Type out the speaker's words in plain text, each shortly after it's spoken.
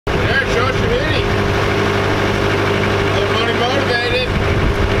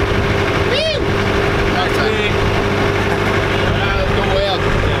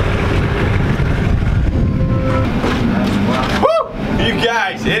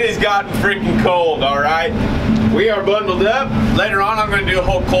it has gotten freaking cold, all right? We are bundled up. Later on, I'm going to do a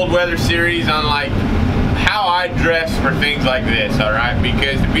whole cold weather series on like how I dress for things like this, all right?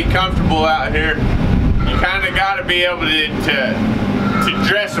 Because to be comfortable out here, you kind of got to be able to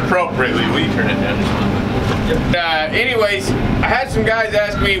dress appropriately. Will you turn it down just a little bit? Anyways, I had some guys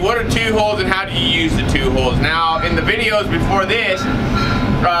ask me what are two holes and how do you use the two holes. Now, in the videos before this,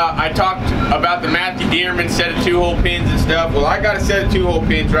 I talked about the Matthew Dearman set of two-hole pins and stuff. Well, I got a set of two-hole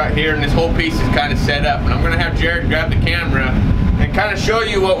pins right here, and this whole piece is kind of set up. And I'm going to have Jared grab the camera and kind of show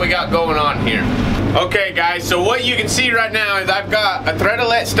you what we got going on here. Okay, guys, so what you can see right now is I've got a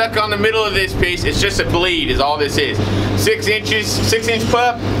thread-a-let stuck on the middle of this piece. It's just a bleed is all this is. 6 inches, 6-inch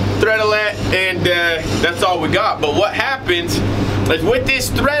pup, thread-a-let, and that's all we got. But what happens is with this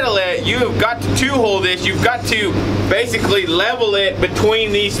thread-a-let, you've got to two-hole this. You've got to basically level it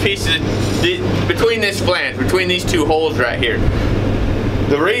between these pieces, between this flange, between these two holes right here.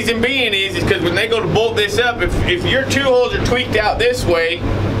 The reason being is because when they go to bolt this up, if your two holes are tweaked out this way,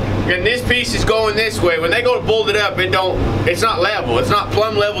 and this piece is going this way, when they go to bolt it up, it's not level. It's not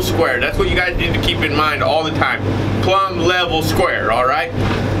plumb level square. That's what you guys need to keep in mind all the time. Plumb level square, all right?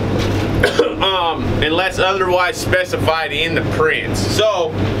 Unless otherwise specified in the prints.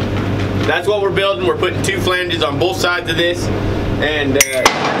 So that's what we're building. We're putting two flanges on both sides of this, and that's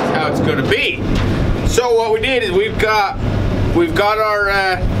how it's going to be. So what we did is we've got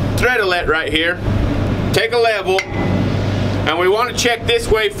our thread-a-let right here. Take a level, and we want to check this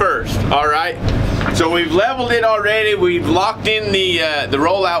way first. All right. So we've leveled it already. We've locked in the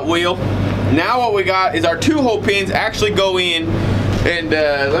rollout wheel. Now what we got is our two-hole pins actually go in. And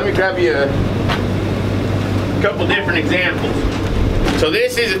let me grab you a couple different examples. So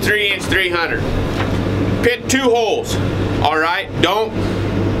this is a 3-inch 300. Pick two holes, all right?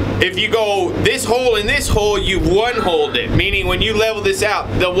 If you go this hole and this hole, you've one-holed it, meaning when you level this out,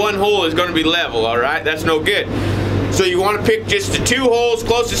 the one hole is going to be level, all right? That's no good. So you want to pick just the two holes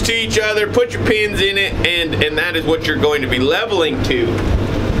closest to each other, put your pins in it, and that is what you're going to be leveling to.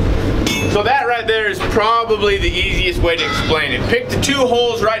 So that right there is probably the easiest way to explain it. Pick the two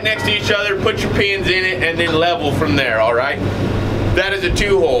holes right next to each other, put your pins in it, and then level from there, all right? That is a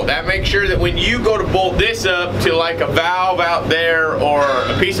two-hole. That makes sure that when you go to bolt this up to like a valve out there or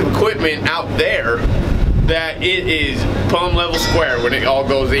a piece of equipment out there, that it is plumb level square when it all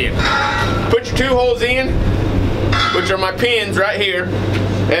goes in. Put your two holes in, which are my pins right here,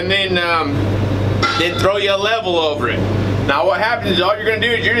 and then throw you a level over it. Now what happens is all you're going to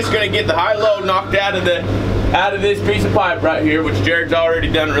do is you're just going to get the high-low knocked out of this piece of pipe right here, which Jared's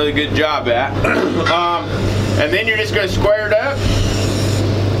already done a really good job at. And then you're just going to square it up.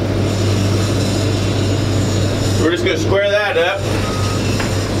 We're just going to square that up.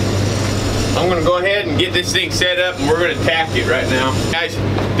 I'm going to go ahead and get this thing set up, and we're going to tack it right now. Guys,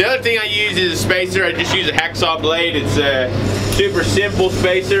 the other thing I use is a spacer. I just use a hacksaw blade. It's a super simple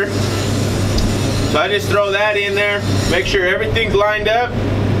spacer. So I just throw that in there, make sure everything's lined up,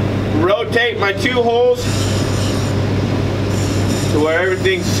 rotate my two holes to where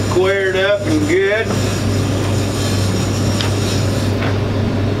everything's squared up and good.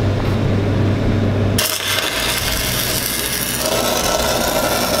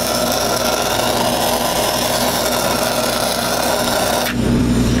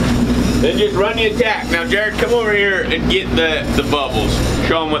 Then just run the attack. Now Jared, come over here and get the bubbles.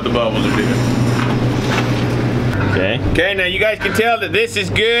 Show them what the bubbles are doing. Okay, now you guys can tell that this is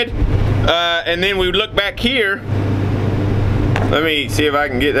good, and then we look back here. Let me see if I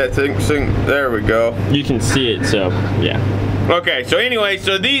can get that thing. There we go. You can see it, so yeah. Okay, so anyway,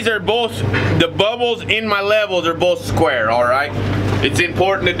 so these are both, the bubbles in my levels are both square, all right? It's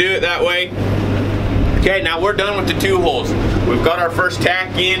important to do it that way. Okay, now we're done with the two holes. We've got our first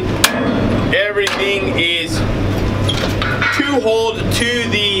tack in. Everything is two holes to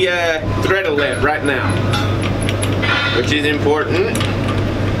the thread-a-let right now, which is important.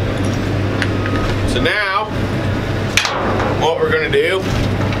 So now, what we're gonna do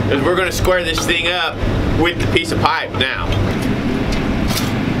is we're gonna square this thing up with the piece of pipe now.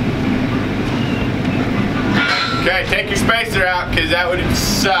 Okay, take your spacer out, because that would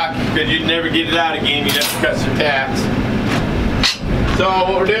suck, because you'd never get it out again. You'd have to cut some tacks. So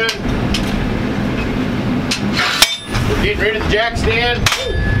what we're doing, we're getting rid of the jack stand.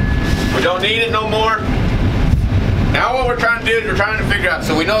 We don't need it no more. Now what we're trying to do is we're trying to figure out,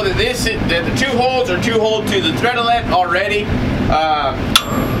 so we know that that the two holes are two holes to the thread-a-let already.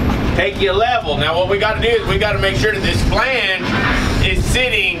 Take you a level. Now what we got to do is we got to make sure that this flange is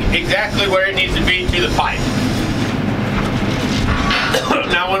sitting exactly where it needs to be to the pipe.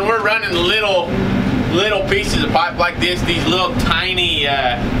 Now when we're running little little pieces of pipe like this, these little tiny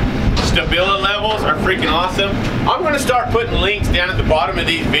stability levels are freaking awesome. I'm going to start putting links down at the bottom of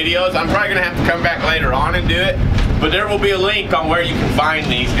these videos. I'm probably going to have to come back later on and do it, but there will be a link on where you can find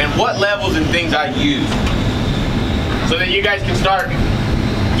these and what levels and things I use, so that you guys can start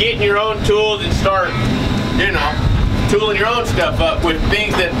getting your own tools and start, you know, tooling your own stuff up with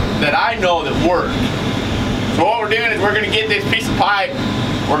things that I know that work. So what we're doing is we're going to get this piece of pipe,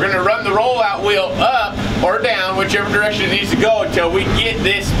 we're going to run the rollout wheel up or down, whichever direction it needs to go, until we get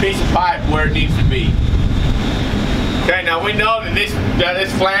this piece of pipe where it needs to be. Okay, now we know that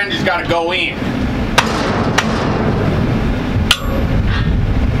this flange has got to go in.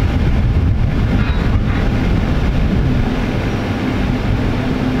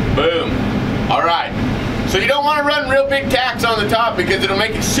 Boom. All right. So you don't want to run real big tacks on the top because it'll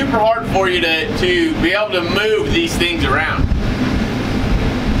make it super hard for you to be able to move these things around.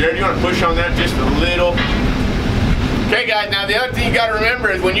 Jared, you want to push on that just a little? Okay guys, now the other thing you got to remember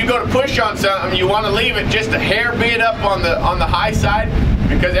is when you go to push on something, you want to leave it just a hair bit up on the high side,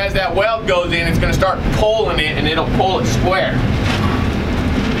 because as that weld goes in, it's going to start pulling it and it'll pull it square.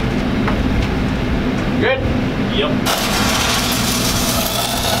 Good? Yep.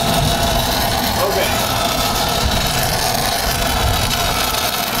 Okay.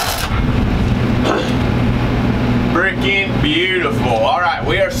 Freaking beautiful. All right,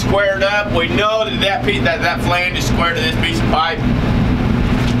 we are squared up. We know that flange is square to this piece of pipe.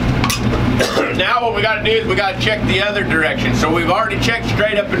 Now what we got to do is we got to check the other direction. So we've already checked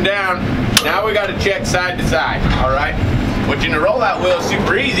straight up and down. Now we got to check side to side. All right, which in the rollout wheel is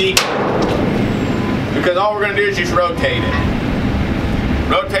super easy, because all we're going to do is just rotate it.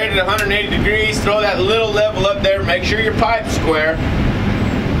 Rotate it 180 degrees. Throw that little level up there. Make sure your pipe's square.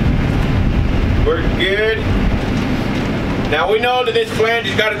 We're good. Now we know that this flange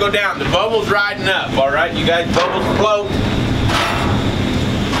has got to go down. The bubble's riding up, all right? You guys, bubbles float.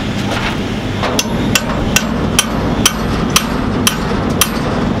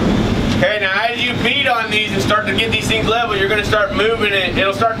 Okay, now as you beat on these and start to get these things level, you're going to start moving it.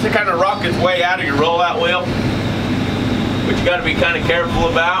 It'll start to kind of rock its way out of your rollout wheel, which you got to be kind of careful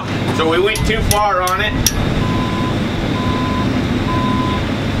about. So we went too far on it.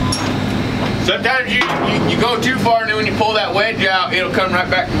 Sometimes you go too far, and then when you pull that wedge out, it'll come right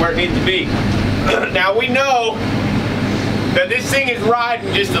back to where it needs to be. Now we know that this thing is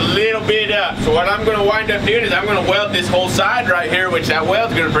riding just a little bit up. So what I'm going to wind up doing is I'm going to weld this whole side right here, which that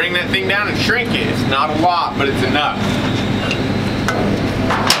weld's going to bring that thing down and shrink it. It's not a lot, but it's enough.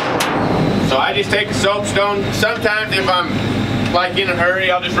 So I just take a soapstone. Sometimes if I'm like in a hurry,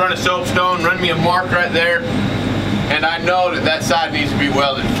 I'll just run a soapstone, run me a mark right there, and I know that that side needs to be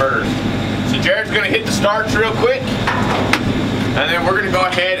welded first. So Jared's going to hit the starts real quick, and then we're going to go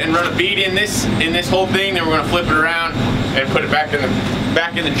ahead and run a bead in this whole thing. Then we're going to flip it around and put it back in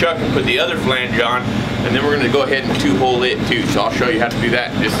the chuck and put the other flange on, and then we're going to go ahead and two-hole it too. So I'll show you how to do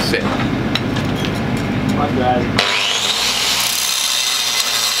that in just a second. My bad.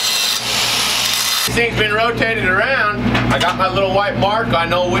 This thing's been rotated around. I got my little white mark. I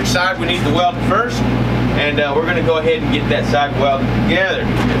know which side we need to weld first, and we're going to go ahead and get that side welded together.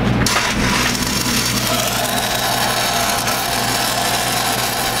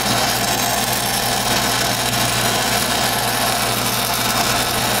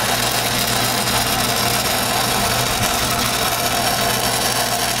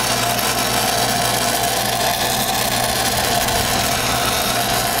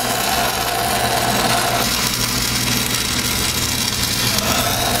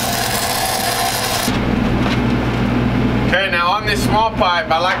 This small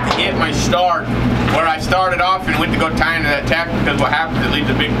pipe, I like to get my start where I started off and went to go tie into that tack, because what happens, it leaves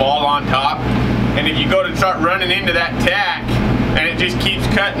a big ball on top, and if you go to start running into that tack and it just keeps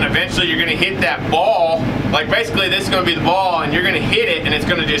cutting, eventually you're going to hit that ball. Like basically this is going to be the ball, and you're going to hit it and it's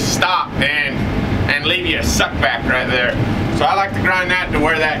going to just stop and leave you a suck back right there. So I like to grind that to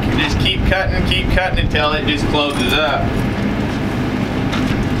where that can just keep cutting until it just closes up.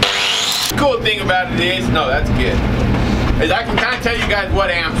 The cool thing about it is, no, that's good, is I can kind of tell you guys what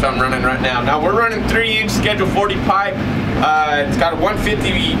amps I'm running right now. Now we're running 3-inch Schedule 40 pipe. It's got a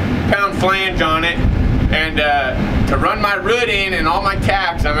 150-pound flange on it, and to run my root in and all my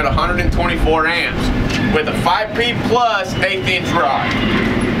tacks, I'm at 124 amps with a 5P plus 1/8-inch rod.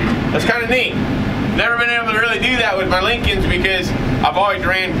 That's kind of neat. Never been able to really do that with my Lincolns because I've always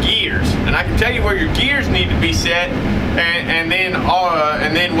ran gears, and I can tell you where your gears need to be set, and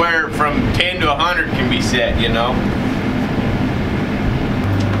then where from 10 to 100 can be set, you know.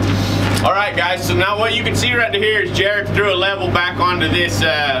 All right, guys, so now what you can see right here is Jared threw a level back onto this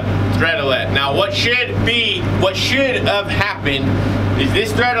threadlet. Now what should have happened is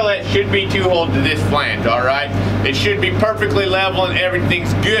this threadlet should be 2-holed to this flange, all right? It should be perfectly level and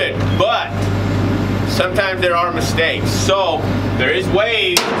everything's good, but sometimes there are mistakes. So there is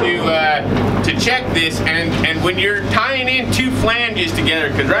ways to check this, and when you're tying in 2 flanges together,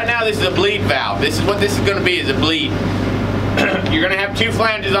 because right now this is a bleed valve. This is what this is going to be, is a bleed. You're going to have 2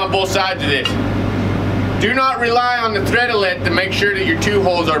 flanges on both sides of this. Do not rely on the threadlet to make sure that your 2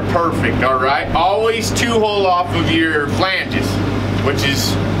 holes are perfect, all right? Always 2-hole off of your flanges, which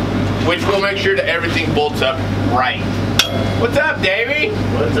will make sure that everything bolts up right. What's up, Davey?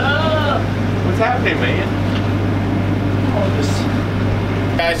 What's up? What's happening, man?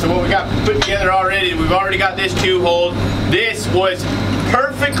 Guys, so what we got put together already, we've already got this 2-hole. This was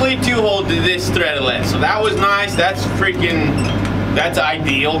perfectly 2-hole to this threadlet, so that was nice. That's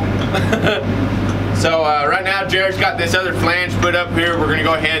ideal. So right now Jared's got this other flange put up here. We're gonna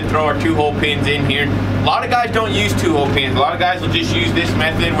go ahead and throw our 2-hole pins in here. A lot of guys don't use 2-hole pins. A lot of guys will just use this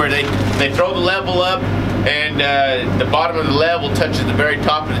method where they throw the level up and the bottom of the level touches the very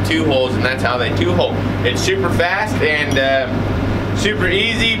top of the 2 holes, and that's how they 2-hole. It's super fast and super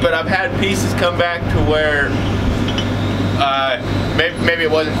easy, but I've had pieces come back to where maybe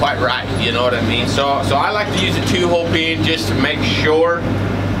it wasn't quite right, you know what I mean? So I like to use a 2-hole pin just to make sure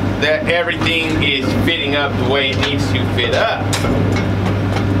that everything is fitting up the way it needs to fit up.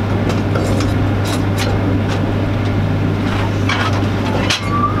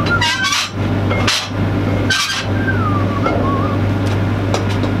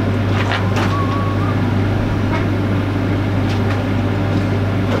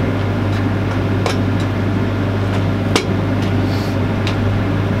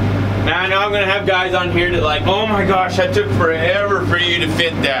 I'm gonna have guys on here that like, oh my gosh, that took forever for you to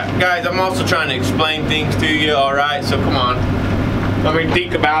fit that. Guys, I'm also trying to explain things to you, all right? So come on, let me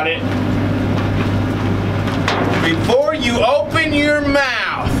think about it. Before you open your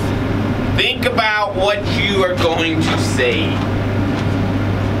mouth, think about what you are going to say.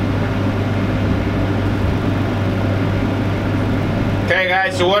 Okay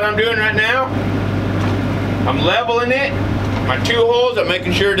guys, so what I'm doing right now, I'm leveling it. My 2 holes, I'm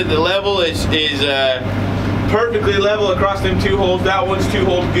making sure that the level is perfectly level across them 2 holes. That one's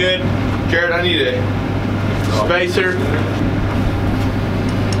 2-holed good. Jared, I need a spacer.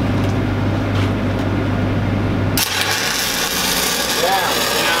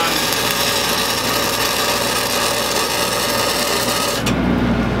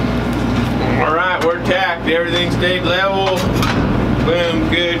 All right, we're tacked. Everything stayed level. Boom,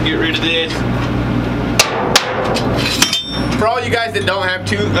 good. Get rid of this. For all you guys that don't have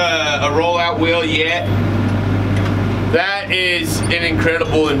a rollout wheel yet, that is an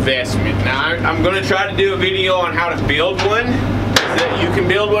incredible investment. Now, I'm going to try to do a video on how to build one. You can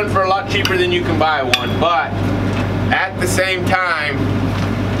build one for a lot cheaper than you can buy one, but at the same time,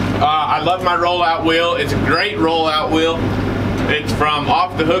 I love my rollout wheel. It's a great rollout wheel. It's from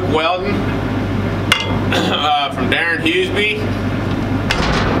Off the Hook Welding, from Darren Hughesby.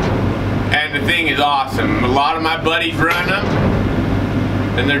 And the thing is awesome. A lot of my buddies run them,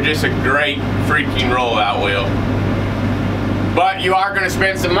 and they're just a great freaking rollout wheel. But you are going to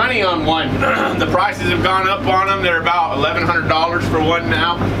spend some money on one. The prices have gone up on them. They're about $1,100 for one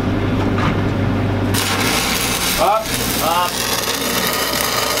now. Up, up.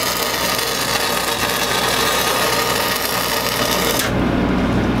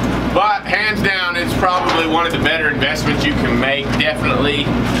 But hands down, it's probably one of the better investments you can make, definitely,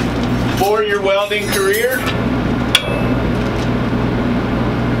 for your welding career.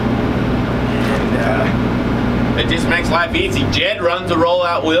 And it just makes life easy. Jed runs a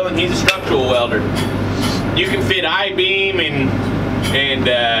rollout wheel and he's a structural welder. You can fit I-beam and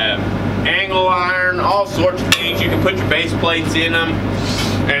angle iron, all sorts of things. You can put your base plates in them,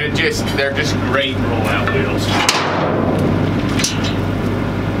 and they're just great rollout wheels.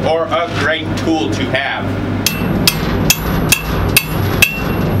 Or a great tool to have.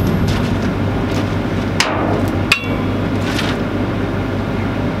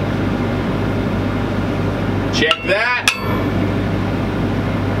 Check that.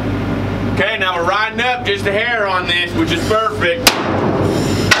 Okay, now we're riding up just a hair on this, which is perfect.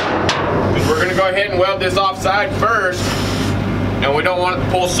 Because we're going to go ahead and weld this offside first. And we don't want it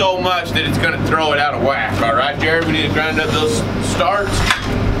to pull so much that it's going to throw it out of whack. All right, Jared, we need to grind up those starts.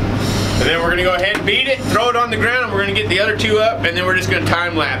 And then we're going to go ahead and beat it, throw it on the ground, and we're going to get the other 2 up, and then we're just going to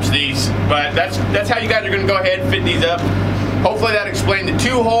time lapse these. But that's how you guys are going to go ahead and fit these up. Hopefully that explained the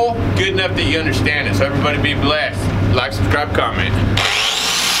 2-hole good enough that you understand it. So everybody be blessed. Like, subscribe, comment.